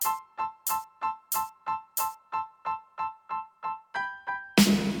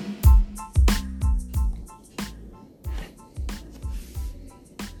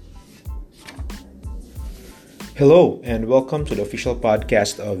Hello, and welcome to the official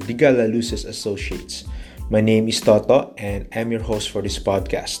podcast of Digala Luces Associates. My name is Toto, and I'm your host for this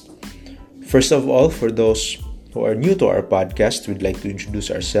podcast. First of all, for those who are new to our podcast, we'd like to introduce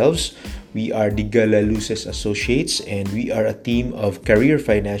ourselves. We are Digala Luces Associates, and we are a team of career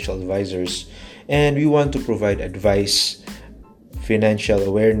financial advisors, and we want to provide advice, financial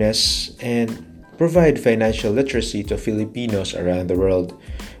awareness, and provide financial literacy to Filipinos around the world.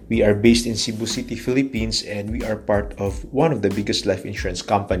 We are based in Cebu City, Philippines, and we are part of one of the biggest life insurance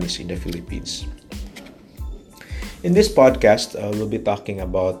companies in the Philippines. In this podcast, we'll be talking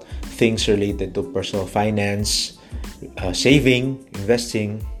about things related to personal finance, saving,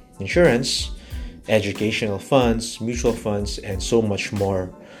 investing, insurance, educational funds, mutual funds, and so much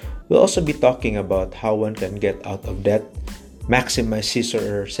more. We'll also be talking about how one can get out of debt, maximize his or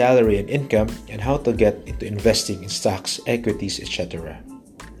her salary and income, and how to get into investing in stocks, equities, etc.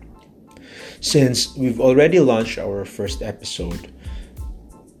 Since we've already launched our first episode,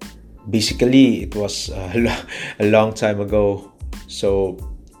 basically it was a long time ago, so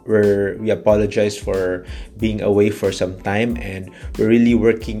we apologize for being away for some time, and we're really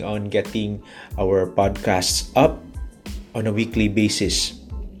working on getting our podcasts up on a weekly basis.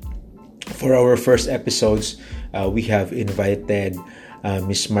 For our first episodes, we have invited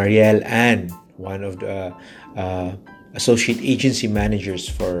Miss Marielle Ann, one of the Associate Agency Managers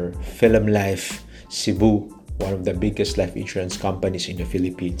for Film Life Cebu, one of the biggest life insurance companies in the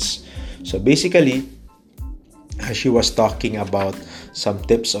Philippines. So basically, she was talking about some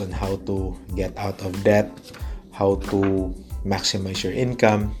tips on how to get out of debt, how to maximize your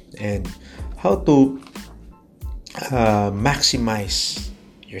income, and how to maximize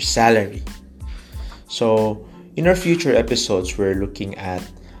your salary. So in our future episodes, we're looking at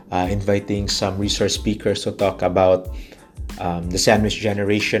inviting some resource speakers to talk about the sandwich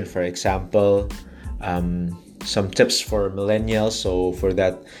generation, for example, some tips for millennials. So for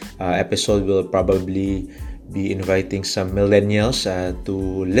that episode, we'll probably be inviting some millennials to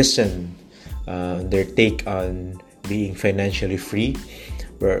listen their take on being financially free.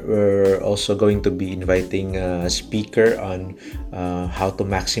 We're also going to be inviting a speaker on how to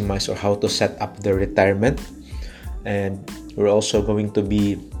maximize or how to set up their retirement. And we're also going to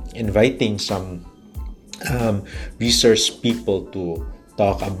be inviting some resource people to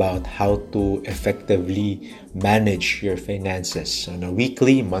talk about how to effectively manage your finances on a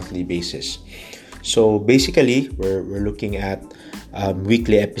weekly, monthly basis. So basically, we're looking at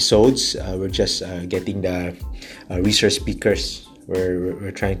weekly episodes. We're just getting the resource speakers.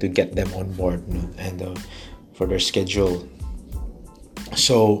 We're trying to get them on board, and for their schedule.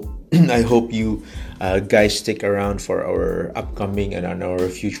 So I hope you guys stick around for our upcoming and on our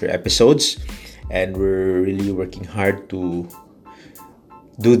future episodes, and we're really working hard to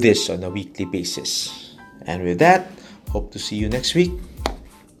do this on a weekly basis. And with that, hope to see you next week.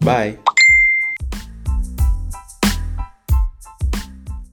 Bye.